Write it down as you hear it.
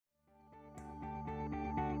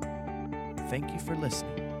Thank you for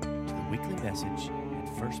listening to the weekly message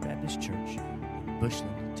at First Baptist Church in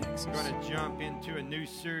Bushland, Texas. We're going to jump into a new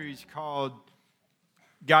series called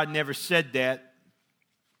God Never Said That.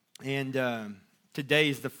 And today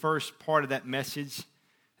is the first part of that message,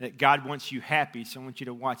 that God wants you happy. So I want you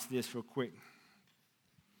to watch this real quick.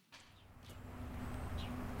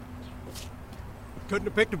 Couldn't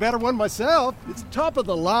have picked a better one myself. It's top of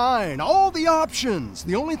the line. All the options.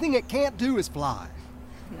 The only thing it can't do is fly.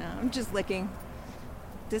 No, I'm just looking.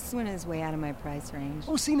 This one is way out of my price range.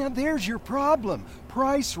 Oh, see, now there's your problem.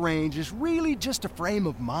 Price range is really just a frame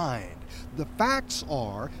of mind. The facts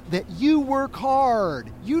are that you work hard.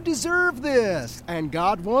 You deserve this. And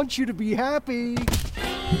God wants you to be happy.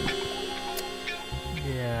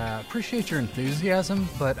 Yeah, appreciate your enthusiasm,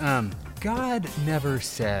 but God never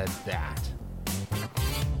said that.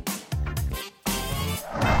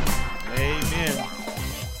 Amen.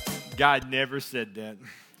 God never said that.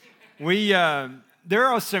 There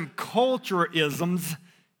are some culture-isms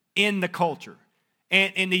in the culture.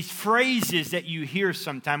 And these phrases that you hear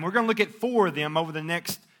sometime, we're going to look at 4 of them over the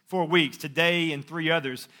next 4 weeks, today and 3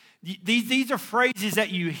 others. These are phrases that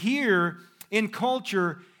you hear in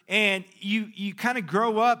culture, and you kind of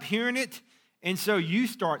grow up hearing it, and so you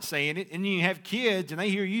start saying it, and then you have kids, and they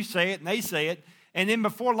hear you say it, and they say it, and then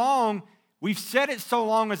before long, we've said it so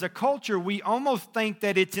long as a culture, we almost think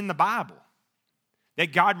that it's in the Bible,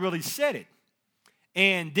 that God really said it.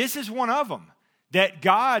 And this is one of them, that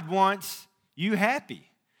God wants you happy.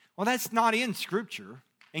 Well, that's not in Scripture,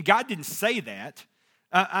 and God didn't say that.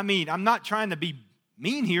 I'm not trying to be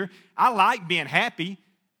mean here. I like being happy,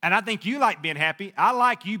 and I think you like being happy. I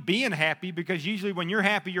like you being happy because usually when you're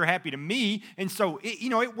happy to me, and so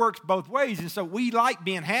it works both ways, and so we like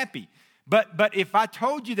being happy. But if I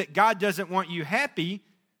told you that God doesn't want you happy,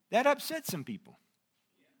 that upsets some people.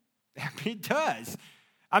 It does.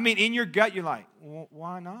 In your gut, you're like, well,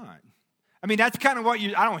 why not? That's kind of what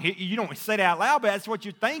you don't say that out loud, but that's what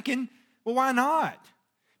you're thinking. Well, why not?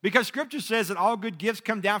 Because Scripture says that all good gifts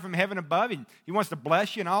come down from heaven above, and He wants to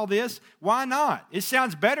bless you and all this. Why not? It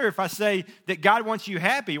sounds better if I say that God wants you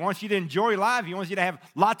happy. He wants you to enjoy life. He wants you to have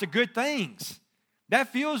lots of good things.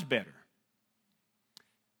 That feels better.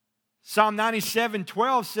 Psalm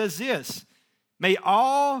 97:12 says this, may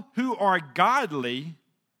all who are godly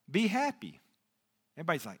be happy.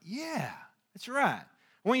 Everybody's like, yeah, that's right.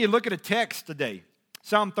 I want you to look at a text today,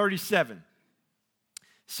 Psalm 37.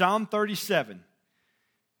 Psalm 37.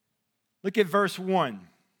 Look at verse 1.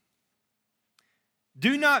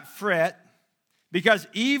 Do not fret, because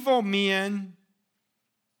evil men,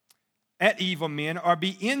 or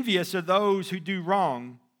be envious of those who do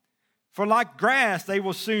wrong. For like grass, they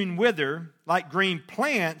will soon wither. Like green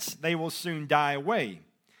plants, they will soon die away.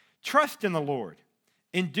 Trust in the Lord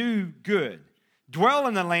and do good. Dwell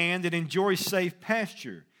in the land and enjoy safe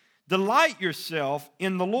pasture. Delight yourself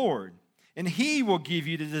in the Lord, and He will give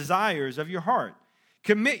you the desires of your heart.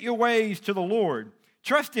 Commit your ways to the Lord.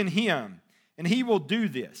 Trust in Him, and He will do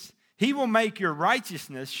this. He will make your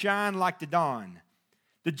righteousness shine like the dawn,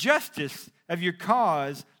 the justice of your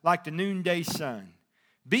cause like the noonday sun.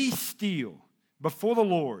 Be still before the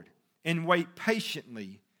Lord and wait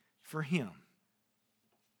patiently for Him.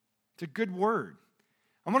 It's a good word.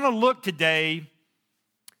 I'm going to look today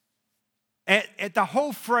at the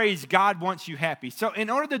whole phrase, God wants you happy. So in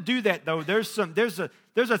order to do that, though, there's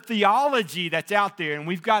a theology that's out there, and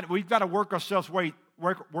we've got to work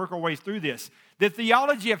our way through this. The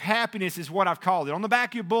theology of happiness is what I've called it. On the back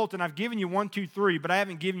of your bulletin, I've given you 1, 2, 3, but I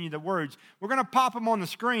haven't given you the words. We're going to pop them on the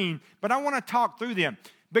screen, but I want to talk through them.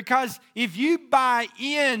 Because if you buy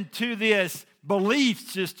into this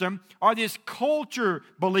belief system or this culture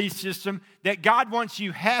belief system that God wants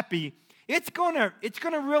you happy, it's going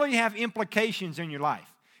to really have implications in your life.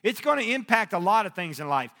 It's going to impact a lot of things in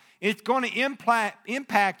life. It's going to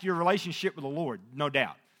impact your relationship with the Lord, no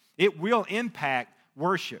doubt. It will impact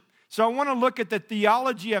worship. So I want to look at the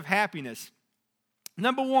theology of happiness.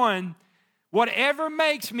 Number 1, whatever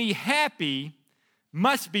makes me happy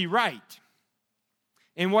must be right.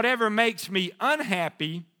 And whatever makes me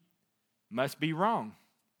unhappy must be wrong.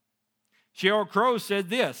 Sheryl Crow said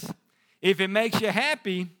this, if it makes you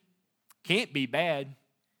happy, can't be bad.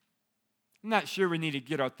 I'm not sure we need to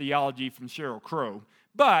get our theology from Sheryl Crow,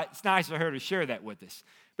 but it's nice of her to share that with us.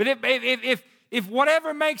 But if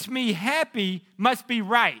whatever makes me happy must be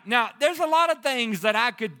right. Now, there's a lot of things that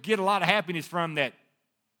I could get a lot of happiness from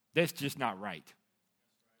that's just not right.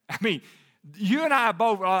 You and I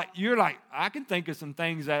both, you're like, I can think of some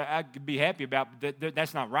things that I could be happy about, but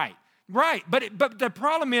that's not right. Right, but the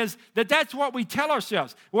problem is that that's what we tell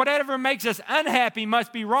ourselves. Whatever makes us unhappy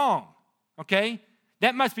must be wrong, okay?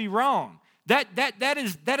 That must be wrong.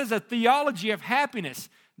 That is a theology of happiness.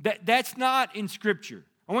 That's not in Scripture.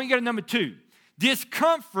 I want you to go to number 2.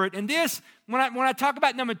 Discomfort, and this, when I talk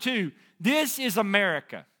about number 2, this is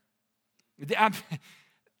America.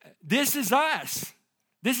 This is us.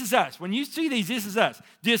 This is us. When you see these, this is us.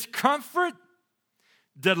 Discomfort,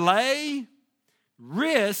 delay,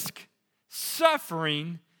 risk,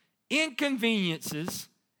 suffering, inconveniences,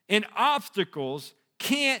 and obstacles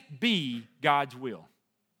can't be God's will.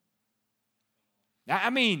 Now, I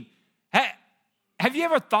mean, have you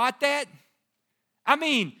ever thought that? I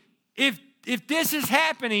mean, if this is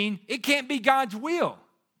happening, it can't be God's will.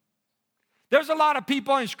 There's a lot of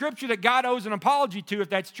people in Scripture that God owes an apology to if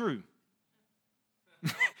that's true.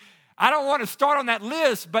 I don't want to start on that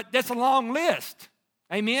list, but that's a long list.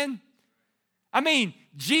 Amen? I mean,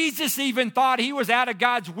 Jesus even thought he was out of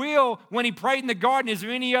God's will when he prayed in the garden, is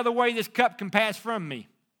there any other way this cup can pass from me?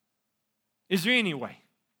 Is there any way?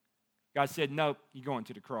 God said, nope, you're going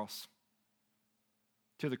to the cross.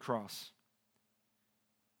 To the cross.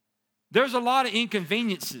 There's a lot of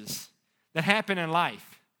inconveniences that happen in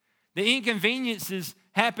life. The inconveniences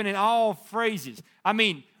happen in all phrases. I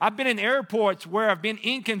mean, I've been in airports where I've been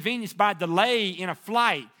inconvenienced by delay in a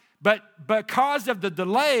flight, but because of the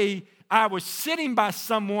delay, I was sitting by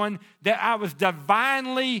someone that I was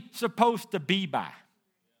divinely supposed to be by.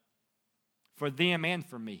 For them and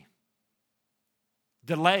for me.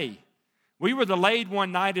 Delay. We were delayed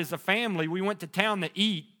one night as a family. We went to town to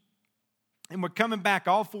eat, and we're coming back,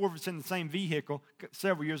 all 4 of us in the same vehicle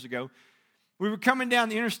several years ago. We were coming down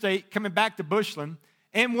the interstate, coming back to Bushland,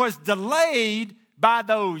 and was delayed by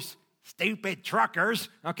those stupid truckers,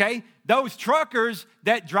 okay? Those truckers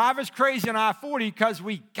that drive us crazy on I-40 because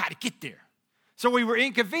we got to get there. So we were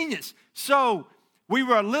inconvenienced. So we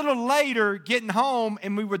were a little later getting home,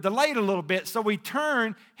 and we were delayed a little bit. So we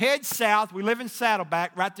turned, head south. We live in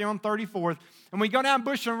Saddleback, right there on 34th. And we go down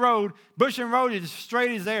Bushland Road. Bushland Road is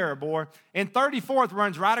straight as air, boy. And 34th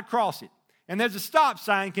runs right across it. And there's a stop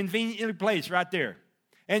sign conveniently placed right there.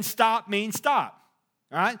 And stop means stop.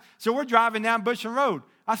 All right? So we're driving down Bushland Road.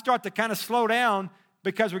 I start to kind of slow down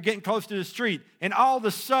because we're getting close to the street. And all of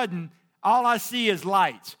a sudden, all I see is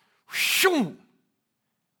lights. Shoo!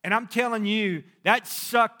 And I'm telling you, that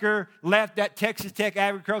sucker left that Texas Tech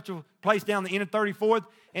agricultural place down the end of 34th,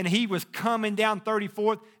 and he was coming down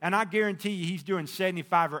 34th, and I guarantee you he's doing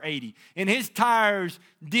 75 or 80. And his tires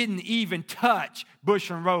didn't even touch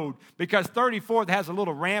Bushland Road because 34th has a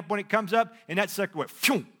little ramp when it comes up, and that sucker went,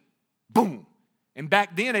 phew, boom. And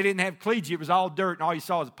back then, they didn't have cleats. It was all dirt, and all you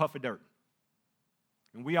saw was a puff of dirt.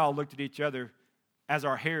 And we all looked at each other as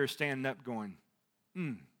our hair is standing up going,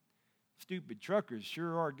 stupid truckers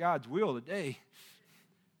sure are God's will today.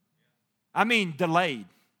 I mean, delayed.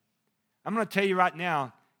 I'm going to tell you right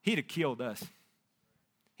now, he'd have killed us.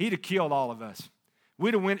 He'd have killed all of us.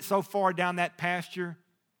 We'd have went so far down that pasture,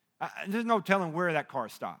 there's no telling where that car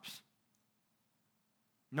stops.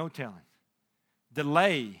 No telling.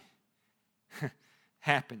 Delay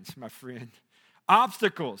happens, my friend.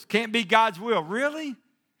 Obstacles can't be God's will. Really?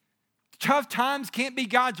 Tough times can't be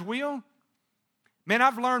God's will? Man,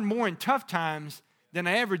 I've learned more in tough times than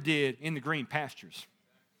I ever did in the green pastures.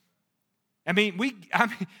 I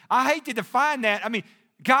hate to define that. I mean,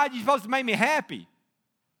 God, you're supposed to make me happy.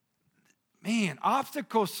 Man,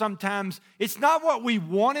 obstacles sometimes, it's not what we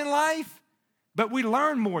want in life, but we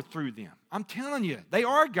learn more through them. I'm telling you, they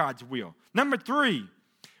are God's will. Number 3,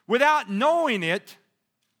 without knowing it,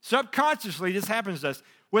 subconsciously, this happens to us,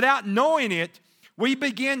 without knowing it, we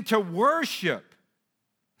begin to worship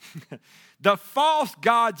the false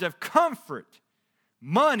gods of comfort,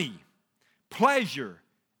 money, pleasure,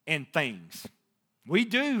 and things. We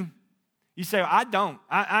do. You say, I don't.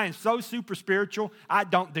 I am so super spiritual, I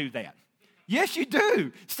don't do that. Yes, you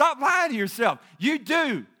do. Stop lying to yourself. You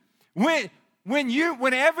do. When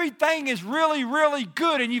everything is really, really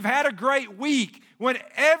good and you've had a great week, when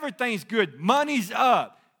everything's good, money's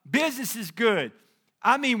up, business is good.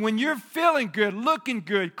 I mean, when you're feeling good, looking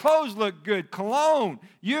good, clothes look good, cologne,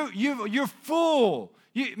 you're full.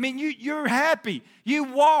 You're happy. You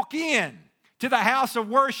walk in to the house of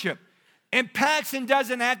worship, and Paxton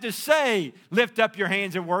doesn't have to say, lift up your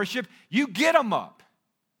hands and worship. You get them up,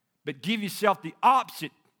 but give yourself the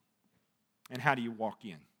opposite. And how do you walk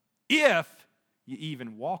in? If you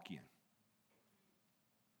even walk in.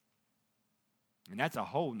 And that's a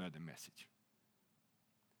whole nother message.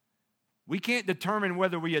 We can't determine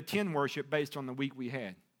whether we attend worship based on the week we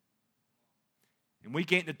had. And we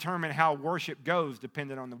can't determine how worship goes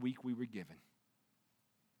depending on the week we were given.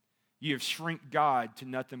 You have shrunk God to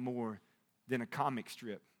nothing more than a comic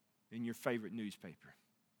strip in your favorite newspaper.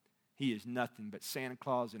 He is nothing but Santa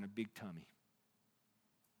Claus in a big tummy.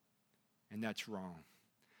 And that's wrong.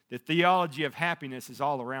 The theology of happiness is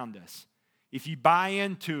all around us. If you buy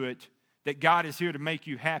into it that God is here to make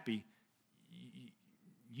you happy,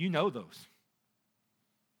 you know those.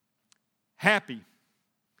 Happy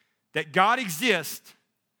that God exists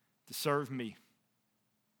to serve me.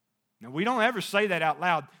 Now, we don't ever say that out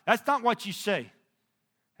loud. That's not what you say.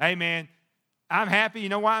 Hey, man, I'm happy. You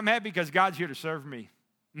know why I'm happy? Because God's here to serve me.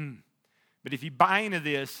 But if you buy into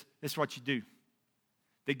this, this is what you do.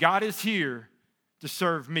 That God is here to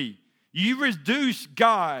serve me. You reduce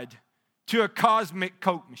God to a cosmic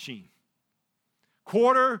Coke machine.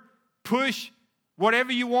 Quarter, push,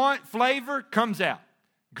 whatever you want, flavor, comes out.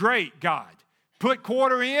 Great, God. Put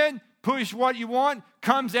quarter in, push what you want,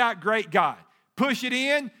 comes out, great, God. Push it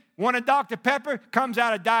in, want a Dr. Pepper, comes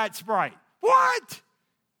out a Diet Sprite. What?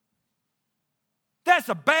 That's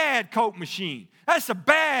a bad Coke machine. That's a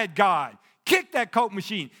bad God. Kick that Coke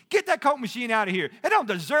machine. Get that Coke machine out of here. It don't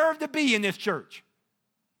deserve to be in this church.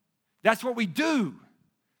 That's what we do.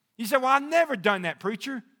 You say, well, I've never done that,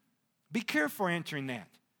 preacher. Be careful answering that.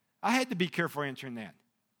 I had to be careful answering that.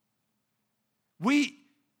 We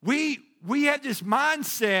have this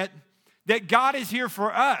mindset that God is here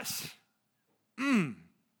for us.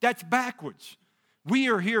 That's backwards. We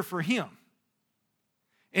are here for Him.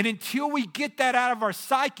 And until we get that out of our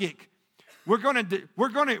psychic, we're going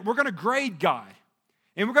to grade God.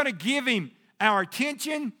 And we're going to give Him our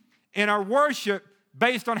attention and our worship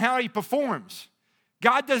based on how He performs.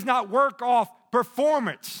 God does not work off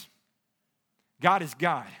performance. God is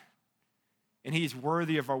God. And He is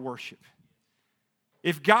worthy of our worship.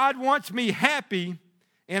 If God wants me happy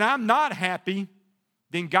and I'm not happy,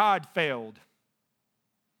 then God failed.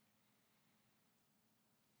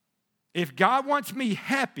 If God wants me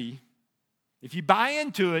happy, if you buy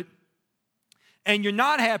into it and you're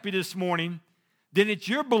not happy this morning, then it's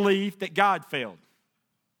your belief that God failed.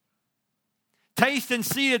 Taste and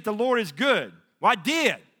see that the Lord is good. Well, I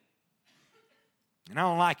did. And I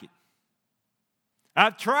don't like it.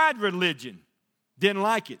 I've tried religion. Didn't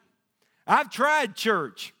like it. I've tried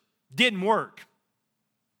church. Didn't work.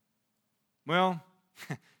 Well,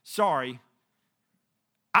 sorry.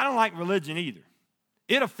 I don't like religion either.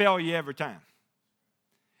 It'll fail you every time.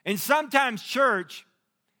 And sometimes church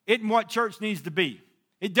isn't what church needs to be.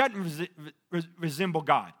 It doesn't resemble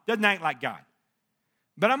God. Doesn't act like God.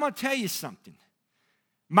 But I'm going to tell you something.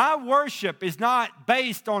 My worship is not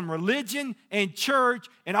based on religion and church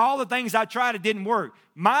and all the things I tried that didn't work.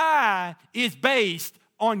 Mine is based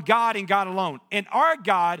on God and God alone. And our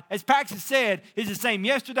God, as Paxton said, is the same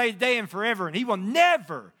yesterday, today, and forever. And He will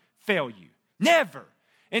never fail you. Never.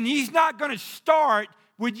 And He's not going to start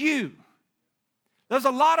with you. There's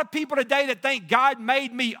a lot of people today that think God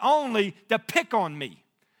made me only to pick on me,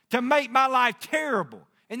 to make my life terrible.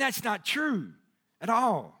 And that's not true at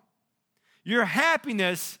all. Your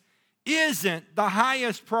happiness isn't the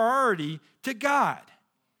highest priority to God.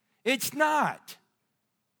 It's not.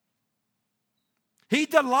 He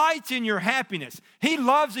delights in your happiness. He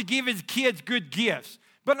loves to give His kids good gifts.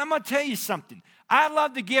 But I'm going to tell you something. I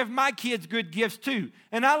love to give my kids good gifts too.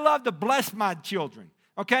 And I love to bless my children.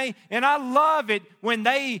 Okay? And I love it when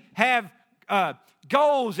they have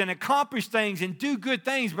goals and accomplish things and do good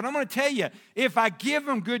things. But I'm going to tell you, if I give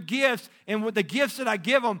them good gifts and with the gifts that I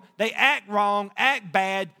give them, they act wrong, act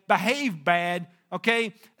bad, behave bad,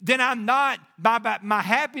 okay, then I'm not, my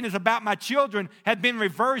happiness about my children had been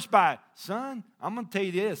reversed by, son, I'm going to tell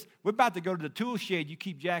you this. We're about to go to the tool shed. You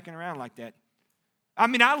keep jacking around like that. I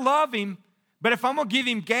mean, I love him, but if I'm going to give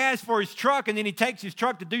him gas for his truck and then he takes his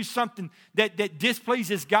truck to do something that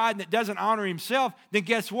displeases God and that doesn't honor himself, then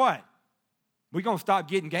guess what? We're going to stop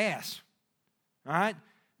getting gas. All right?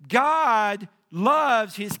 God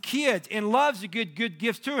loves His kids and loves to give good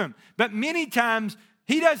gifts to them. But many times,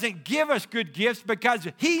 He doesn't give us good gifts because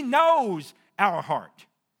He knows our heart.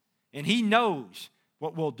 And He knows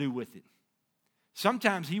what we'll do with it.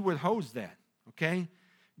 Sometimes He withholds that, okay?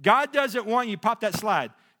 God doesn't want you, pop that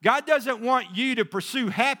slide. God doesn't want you to pursue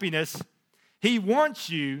happiness. He wants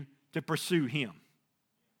you to pursue Him.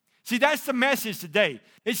 See, that's the message today.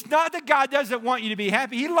 It's not that God doesn't want you to be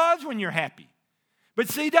happy. He loves when you're happy. But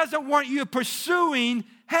see, He doesn't want you pursuing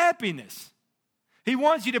happiness. He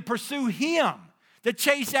wants you to pursue Him, to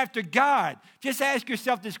chase after God. Just ask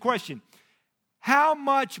yourself this question. How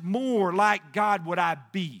much more like God would I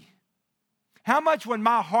be? How much would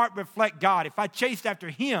my heart reflect God if I chased after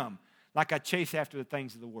Him like I chase after the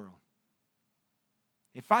things of the world?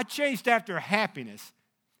 If I chased after happiness,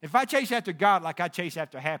 if I chase after God like I chase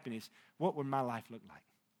after happiness, what would my life look like?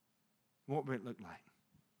 What would it look like?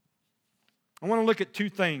 I want to look at two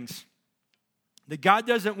things. That God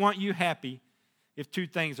doesn't want you happy if two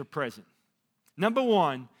things are present. Number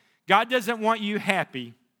one, God doesn't want you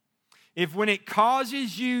happy if when it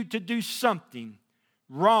causes you to do something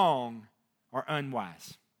wrong or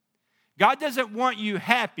unwise. God doesn't want you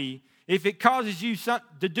happy if it causes you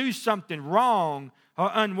to do something wrong or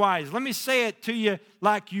unwise. Let me say it to you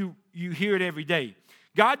like you hear it every day.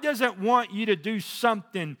 God doesn't want you to do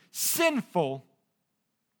something sinful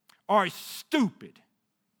or stupid.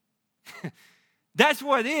 That's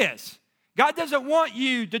what it is. God doesn't want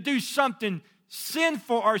you to do something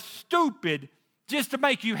sinful or stupid just to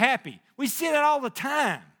make you happy. We see that all the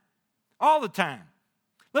time. All the time.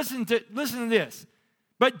 Listen to this.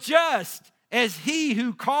 But just as he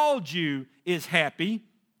who called you is happy,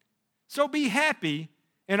 so be happy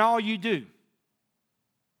in all you do.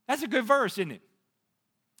 That's a good verse, isn't it?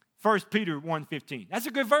 1 Peter 1:15. That's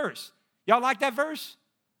a good verse. Y'all like that verse?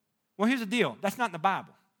 Well, here's the deal. That's not in the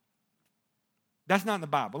Bible. That's not in the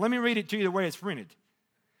Bible. Let me read it to you the way it's printed.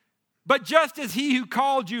 But just as he who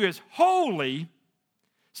called you is holy,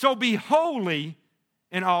 so be holy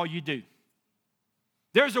in all you do.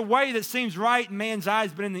 There's a way that seems right in man's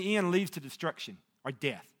eyes, but in the end leads to destruction or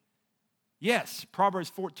death. Yes,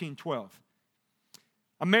 Proverbs 14:12.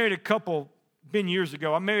 I married a couple, been years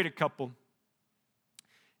ago,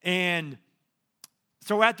 and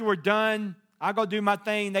so after we're done, I go do my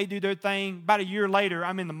thing, they do their thing. About a year later,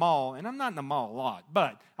 I'm in the mall, and I'm not in the mall a lot,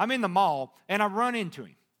 but I'm in the mall, and I run into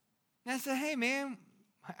him. And I said, hey, man,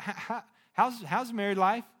 how's the married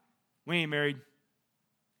life? We ain't married.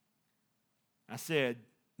 I said,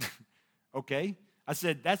 okay. I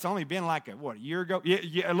said, that's only been like a year ago?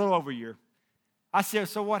 Yeah, a little over a year. I said,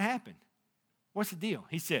 so what happened? What's the deal?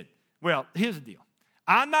 He said, well, here's the deal.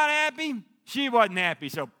 I'm not happy. She wasn't happy,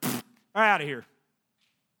 so we're out of here.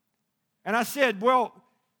 And I said, well,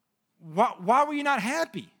 why were you not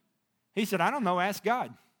happy? He said, I don't know, ask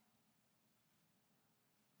God.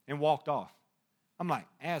 And walked off. I'm like,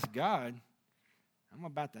 ask God? I'm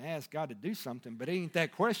about to ask God to do something, but it ain't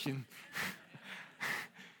that question.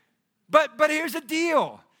 But here's the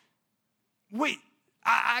deal.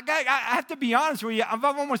 I have to be honest with you. I've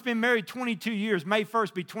almost been married 22 years. May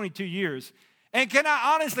 1st be 22 years. And can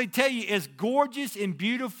I honestly tell you, as gorgeous and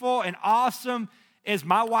beautiful and awesome as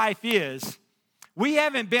my wife is, we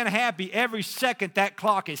haven't been happy every second that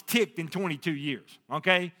clock has ticked in 22 years,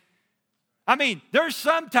 okay? I mean, there's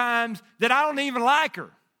some times that I don't even like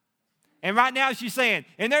her. And right now she's saying,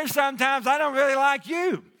 and there's sometimes I don't really like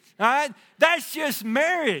you, all right? That's just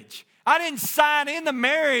marriage. I didn't sign into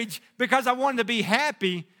marriage because I wanted to be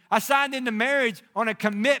happy. I signed into marriage on a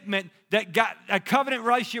commitment that got a covenant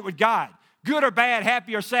relationship with God. Good or bad,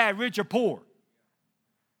 happy or sad, rich or poor.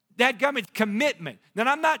 That government's commitment.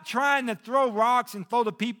 Now, I'm not trying to throw rocks and throw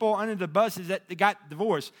the people under the buses that got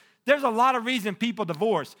divorced. There's a lot of reasons people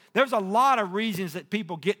divorce. There's a lot of reasons that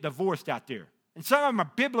people get divorced out there. And some of them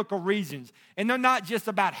are biblical reasons. And they're not just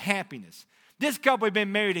about happiness. This couple had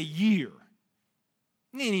been married a year.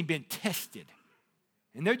 They ain't even been tested.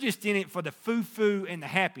 And they're just in it for the foo-foo and the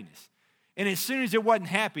happiness. And as soon as it wasn't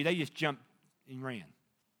happy, they just jumped and ran.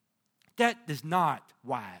 That is not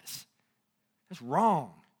wise. That's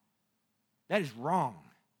wrong. That is wrong.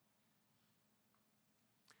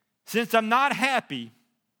 Since I'm not happy,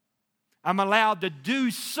 I'm allowed to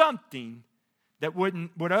do something that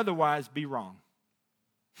would otherwise be wrong.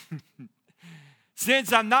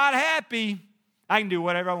 Since I'm not happy, I can do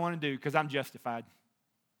whatever I want to do because I'm justified.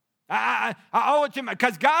 I owe it to him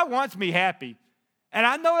because God wants me happy. And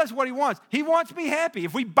I know that's what he wants. He wants me happy.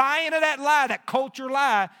 If we buy into that lie, that culture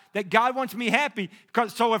lie, that God wants me happy,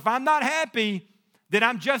 so if I'm not happy, then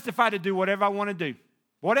I'm justified to do whatever I want to do.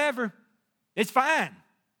 Whatever. It's fine.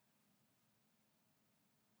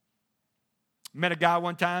 Met a guy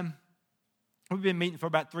one time. We've been meeting for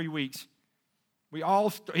about 3 weeks.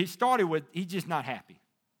 He started with, he's just not happy.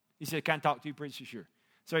 He said, can I talk to you, preacher? Sure.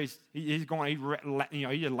 So he's just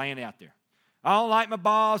laying out there. I don't like my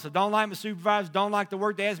boss. I don't like my supervisor. Don't like the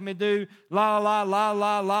work they ask me to do. La, la, la,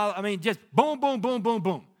 la, la. I mean, just boom, boom, boom, boom,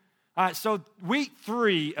 boom. All right, so week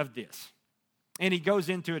 3 of this. And he goes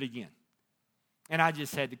into it again. And I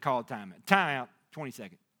just had to call time out. Time out, 20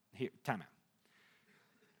 seconds. Here, time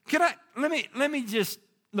out. Let me just,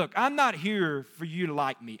 look, I'm not here for you to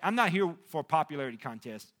like me. I'm not here for a popularity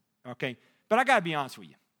contest, okay? But I got to be honest with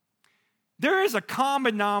you. There is a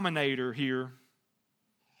common denominator here.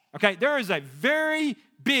 Okay, there is a very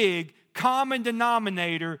big common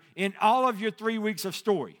denominator in all of your 3 weeks of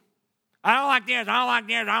story. I don't like this, I don't like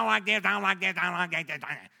this, I don't like this, I don't like this, I don't like this.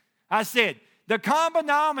 I said, the common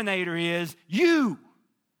denominator is you.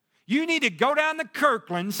 You need to go down to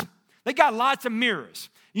Kirkland's. They got lots of mirrors.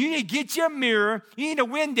 You need to get your mirror. You need to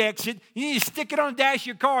Windex it. You need to stick it on the dash of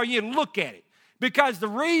your car. You need to look at it. Because the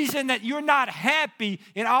reason that you're not happy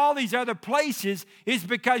in all these other places is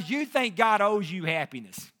because you think God owes you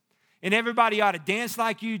happiness. And everybody ought to dance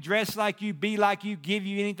like you, dress like you, be like you, give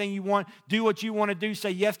you anything you want, do what you want to do, say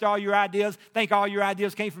yes to all your ideas, think all your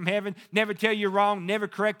ideas came from heaven, never tell you wrong, never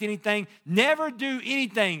correct anything, never do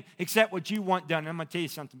anything except what you want done. And I'm going to tell you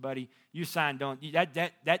something, buddy. You signed on.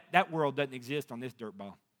 That world doesn't exist on this dirt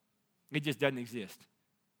ball. It just doesn't exist.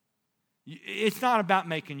 It's not about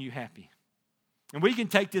making you happy. And we can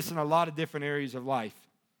take this in a lot of different areas of life.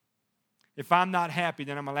 If I'm not happy,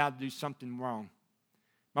 then I'm allowed to do something wrong.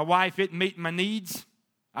 My wife isn't meeting my needs.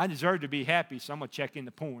 I deserve to be happy, so I'm going to check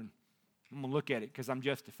into porn. I'm going to look at it because I'm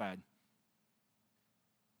justified.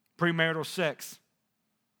 Premarital sex.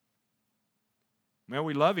 Well,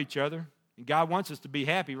 we love each other, and God wants us to be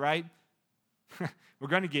happy, right? We're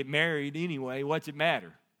going to get married anyway. What's it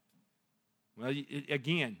matter? Well,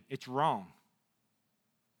 again, it's wrong.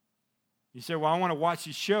 You say, well, I want to watch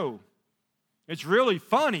this show. It's really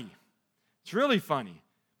funny. It's really funny.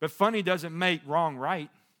 But funny doesn't make wrong right.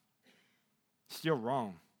 It's still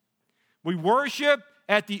wrong. We worship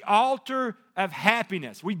at the altar of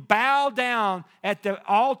happiness. We bow down at the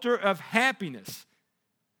altar of happiness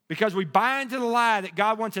because we buy into the lie that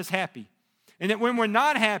God wants us happy. And that when we're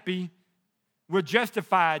not happy, we're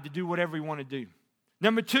justified to do whatever we want to do.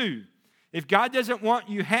 Number two, if God doesn't want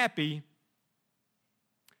you happy,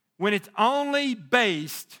 when it's only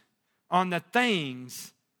based on the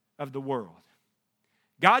things of the world.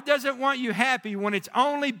 God doesn't want you happy when it's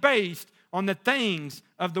only based on the things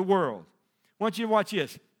of the world. I want you to watch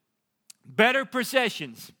this. Better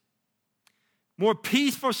possessions, more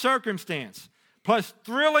peaceful circumstance, plus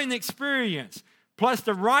thrilling experience, plus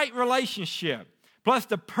the right relationship, plus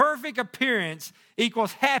the perfect appearance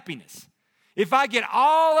equals happiness. If I get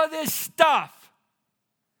all of this stuff,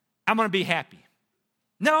 I'm going to be happy.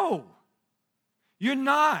 No, you're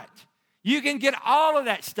not. You can get all of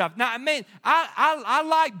that stuff. Now, I mean, I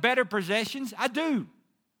like better possessions. I do.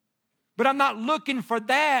 But I'm not looking for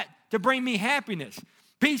that to bring me happiness.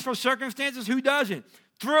 Peaceful circumstances, who doesn't?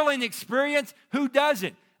 Thrilling experience, who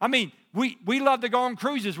doesn't? I mean, we love to go on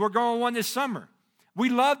cruises. We're going on one this summer. We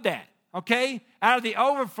love that, okay? Out of the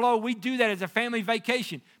overflow, we do that as a family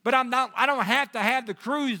vacation. But I don't have to have the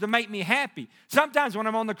cruise to make me happy. Sometimes when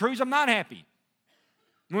I'm on the cruise, I'm not happy.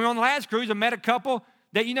 When we were on the last cruise, I met a couple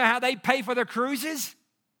that, you know how they pay for their cruises?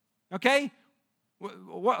 Okay?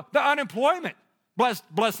 The unemployment.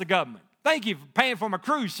 Bless the government. Thank you for paying for my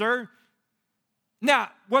cruise, sir.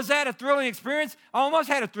 Now, was that a thrilling experience? I almost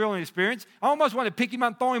had a thrilling experience. I almost wanted to pick him up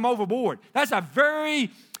and throw him overboard. That's a very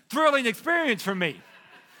thrilling experience for me.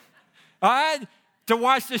 All right? To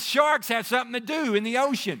watch the sharks have something to do in the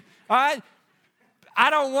ocean. All right? I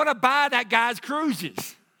don't want to buy that guy's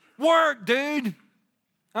cruises. Work, dude.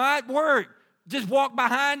 All right, work. Just walk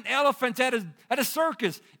behind elephants at a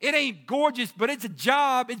circus. It ain't gorgeous, but it's a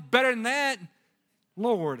job. It's better than that.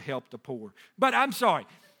 Lord help the poor. But I'm sorry.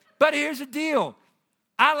 But here's the deal.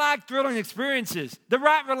 I like thrilling experiences. The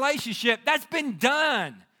right relationship, that's been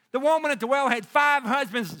done. The woman at the well had 5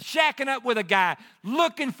 husbands shacking up with a guy,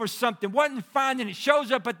 looking for something, wasn't finding it,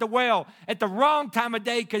 shows up at the well at the wrong time of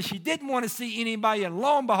day because she didn't want to see anybody. And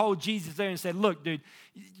lo and behold, Jesus there and said, look, dude,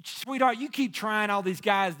 sweetheart, you keep trying all these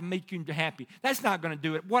guys to make you happy. That's not going to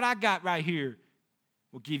do it. What I got right here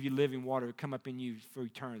will give you living water to come up in you for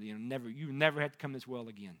eternity. And you never have to come this well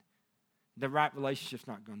again. The right relationship's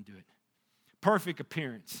not going to do it. Perfect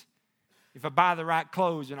appearance. If I buy the right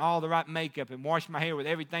clothes and all the right makeup and wash my hair with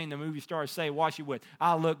everything the movie stars say wash it with,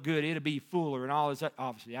 I'll look good. It'll be fuller and all this.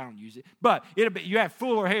 Obviously, I don't use it. But you have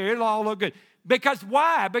fuller hair. It'll all look good. Because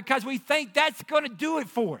why? Because we think that's going to do it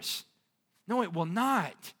for us. No, it will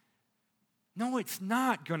not. No, it's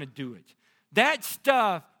not going to do it. That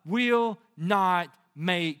stuff will not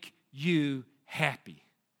make you happy.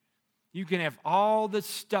 You can have all the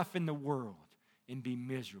stuff in the world and be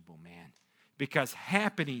miserable, man. Because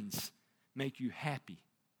happenings make you happy,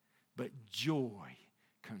 but joy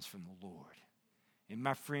comes from the Lord. And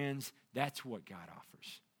my friends, that's what God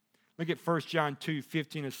offers. Look at 1 John 2,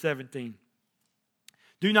 15 and 17.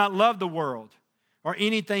 Do not love the world or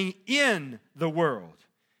anything in the world.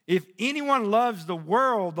 If anyone loves the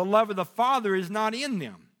world, the love of the Father is not in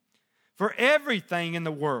them. For everything in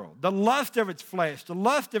the world, the lust of its flesh, the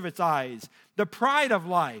lust of its eyes, the pride of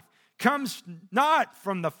life, comes not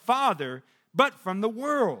from the Father, but from the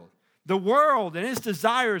world. The world and its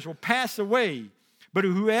desires will pass away, but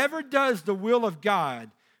whoever does the will of God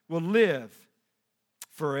will live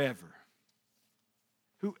forever.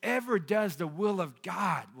 Whoever does the will of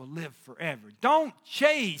God will live forever. Don't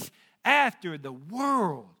chase after the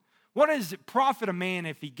world. What does it profit a man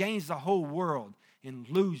if he gains the whole world and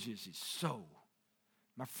loses his soul?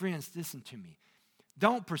 My friends, listen to me.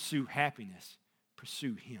 Don't pursue happiness.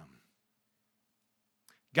 Pursue him.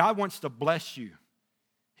 God wants to bless you.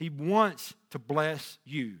 He wants to bless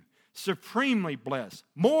you. Supremely blessed.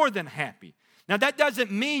 More than happy. Now, that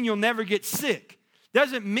doesn't mean you'll never get sick.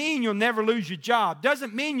 Doesn't mean you'll never lose your job.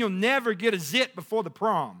 Doesn't mean you'll never get a zit before the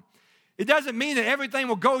prom. It doesn't mean that everything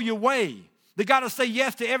will go your way. That God will say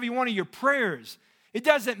yes to every one of your prayers. It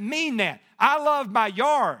doesn't mean that. I love my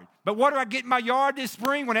yard. But what do I get in my yard this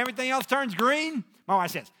spring when everything else turns green? My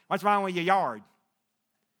wife says, what's wrong with your yard?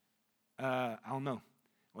 I don't know.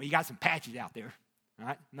 Well, you got some patches out there. All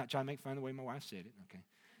right? I'm not trying to make fun of the way my wife said it. Okay.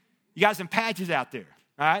 You got some patches out there.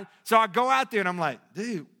 All right? So I go out there and I'm like,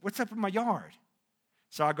 dude, what's up with my yard?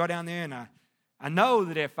 So I go down there and I know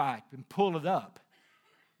that if I can pull it up,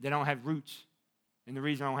 they don't have roots. And the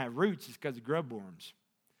reason I don't have roots is because of grub worms.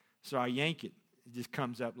 So I yank it. It just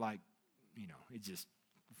comes up like, it's just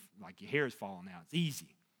like your hair is falling out. It's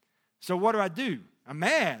easy. So what do? I'm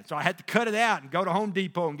mad. So I had to cut it out and go to Home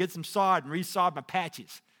Depot and get some sod and re-sod my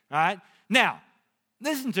patches. All right? Now,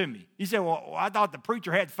 listen to me. You say, well, I thought the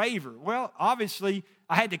preacher had favor. Well, obviously,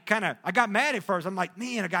 I had to I got mad at first. I'm like,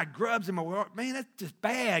 man, I got grubs in my yard. Man, that's just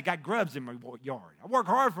bad. I got grubs in my yard. I work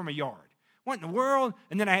hard for my yard. What in the world?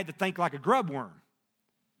 And then I had to think like a grub worm.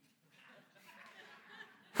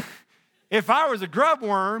 If I was a grub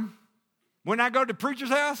worm, when I go to the preacher's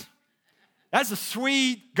house, that's a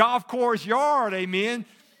sweet golf course yard, amen.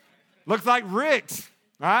 Looks like Rick's,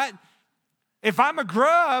 all right? If I'm a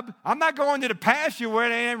grub, I'm not going to the pasture where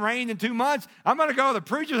it ain't rained in 2 months. I'm going to go to the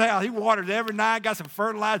preacher's house. He waters every night, got some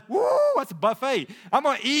fertilizer. Woo, that's a buffet. I'm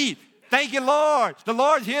going to eat. Thank you, Lord. The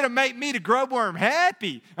Lord's here to make me, the grub worm,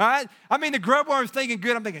 happy, all right? I mean, the grub worm's thinking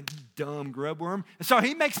good. I'm thinking, dumb grub worm. And so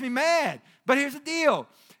he makes me mad. But here's the deal.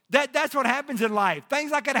 That's what happens in life.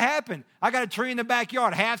 Things like that happen. I got a tree in the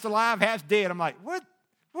backyard. Half's alive, half's dead. I'm like, what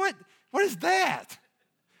is that?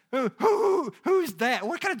 Who's that?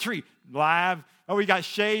 What kind of tree? Live. Oh, we got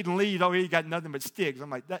shade and leaves. Oh, he got nothing but sticks. I'm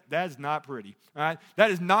like, that's not pretty. All right?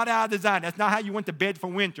 That is not our design. That's not how you went to bed for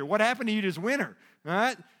winter. What happened to you this winter? All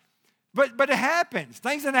right? But it happens.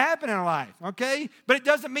 Things that happen in life, okay? But it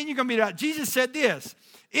doesn't mean you're going to be out. Jesus said this,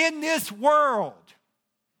 in this world,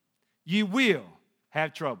 you will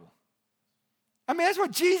have trouble. I mean, that's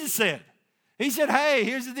what Jesus said. He said, hey,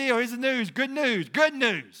 here's the deal. Here's the news. Good news. Good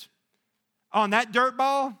news. On that dirt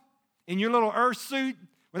ball, in your little earth suit,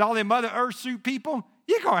 with all them other earth suit people,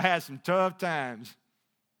 you're going to have some tough times.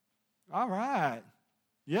 All right.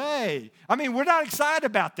 Yay. I mean, we're not excited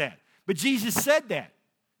about that. But Jesus said that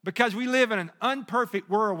because we live in an imperfect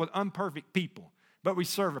world with imperfect people, but we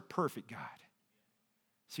serve a perfect God.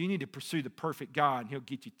 So you need to pursue the perfect God, and he'll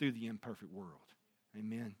get you through the imperfect world.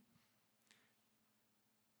 Amen.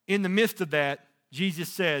 In the midst of that, Jesus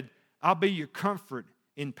said, I'll be your comfort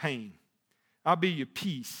in pain. I'll be your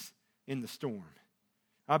peace in the storm.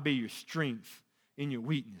 I'll be your strength in your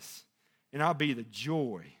weakness. And I'll be the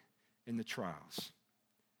joy in the trials.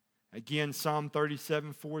 Again, Psalm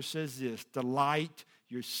 37:4 says this, delight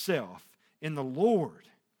yourself in the Lord,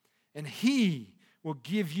 and he will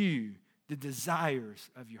give you the desires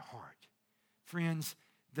of your heart. Friends,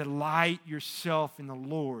 delight yourself in the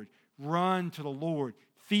Lord. Run to the Lord.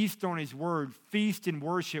 Feast on his word. Feast in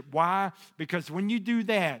worship. Why? Because when you do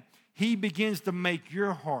that, he begins to make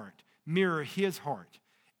your heart mirror his heart.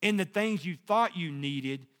 And the things you thought you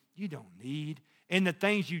needed, you don't need. And the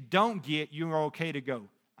things you don't get, you're okay to go,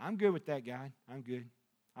 I'm good with that, God. I'm good.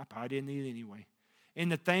 I probably didn't need it anyway. And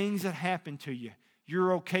the things that happen to you,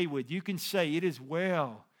 you're okay with. You can say, it is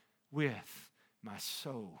well with my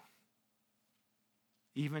soul.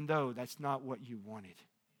 Even though that's not what you wanted.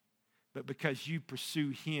 But because you pursue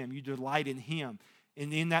him, you delight in him.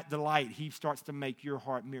 And in that delight, he starts to make your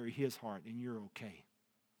heart mirror his heart. And you're okay.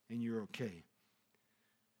 And you're okay.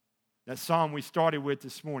 That psalm we started with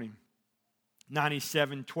this morning,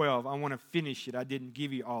 97:12. I want to finish it. I didn't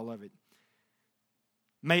give you all of it.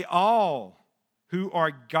 May all who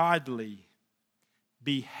are godly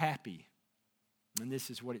be happy. And this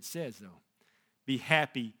is what it says, though. Be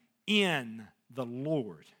happy in the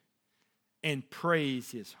Lord and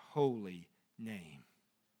praise his holy name.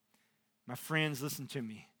 My friends, listen to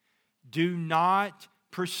me. Do not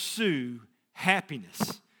pursue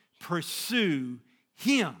happiness. Pursue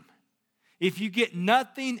him. If you get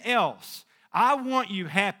nothing else, I want you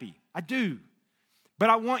happy. I do. But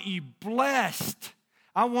I want you blessed.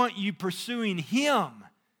 I want you pursuing him.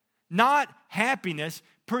 Not happiness.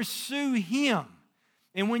 Pursue him.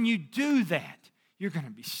 And when you do that, you're going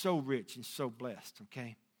to be so rich and so blessed,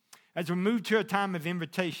 okay? As we move to a time of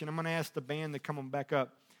invitation, I'm going to ask the band to come on back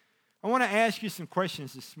up. I want to ask you some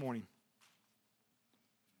questions this morning.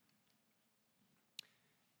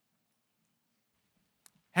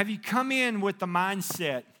 Have you come in with the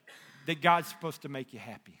mindset that God's supposed to make you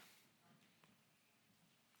happy?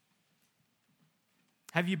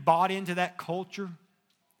 Have you bought into that culture?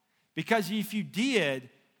 Because if you did,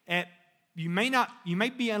 you may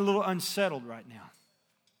be a little unsettled right now.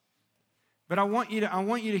 But I want you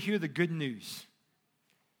to hear the good news.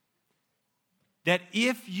 That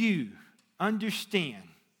if you understand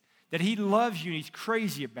that He loves you and He's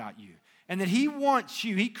crazy about you, and that He wants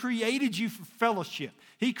you, He created you for fellowship.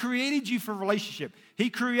 He created you for relationship. He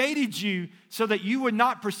created you so that you would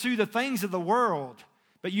not pursue the things of the world,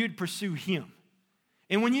 but you'd pursue Him.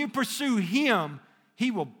 And when you pursue Him,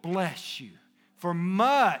 He will bless you. For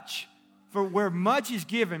where much is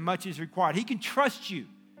given, much is required. He can trust you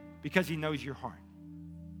because He knows your heart.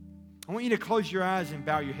 I want you to close your eyes and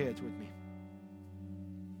bow your heads with me.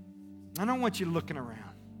 I don't want you looking around.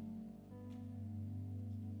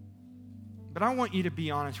 But I want you to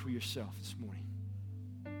be honest with yourself this morning.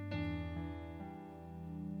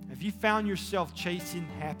 Have you found yourself chasing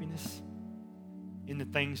happiness in the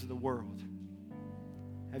things of the world?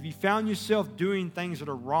 Have you found yourself doing things that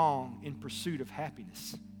are wrong in pursuit of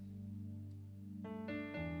happiness?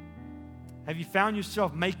 Have you found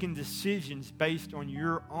yourself making decisions based on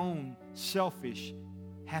your own selfish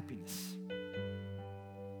happiness?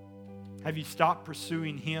 Have you stopped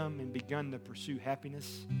pursuing Him and begun to pursue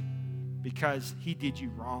happiness because He did you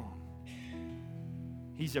wrong?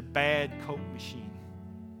 He's a bad Coke machine.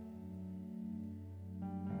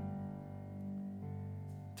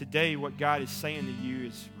 Today, what God is saying to you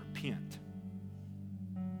is repent.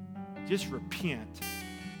 Just repent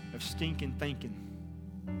of stinking thinking.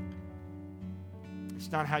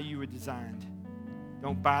 It's not how you were designed.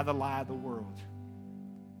 Don't buy the lie of the world.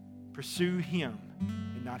 Pursue Him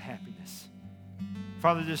and not happiness.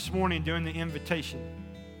 Father, this morning during the invitation,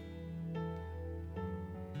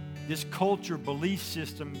 this culture belief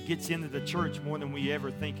system gets into the church more than we ever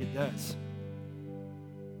think it does.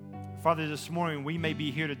 Father, this morning we may be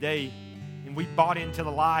here today and we bought into the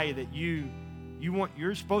lie that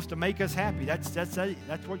you're supposed to make us happy. That's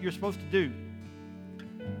what you're supposed to do.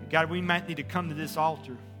 But God, we might need to come to this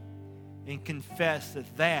altar and confess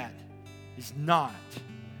that is not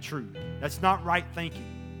true. That's not right thinking.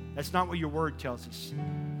 That's not what your word tells us.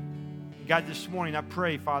 And God, this morning I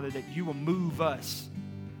pray, Father, that you will move us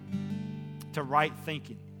to right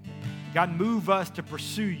thinking. God, move us to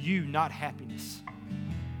pursue you, not happiness.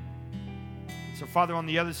 So, Father, on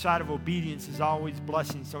the other side of obedience is always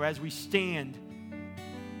blessing. So as we stand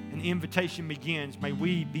and the invitation begins, may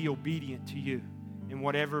we be obedient to you in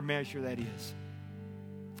whatever measure that is.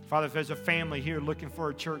 Father, if there's a family here looking for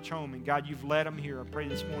a church home, and God, you've led them here, I pray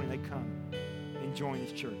this morning they come and join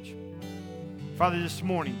this church. Father, this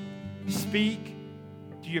morning, speak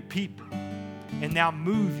to your people and now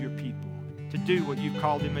move your people to do what you've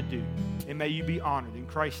called them to do. And may you be honored. In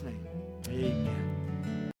Christ's name, amen.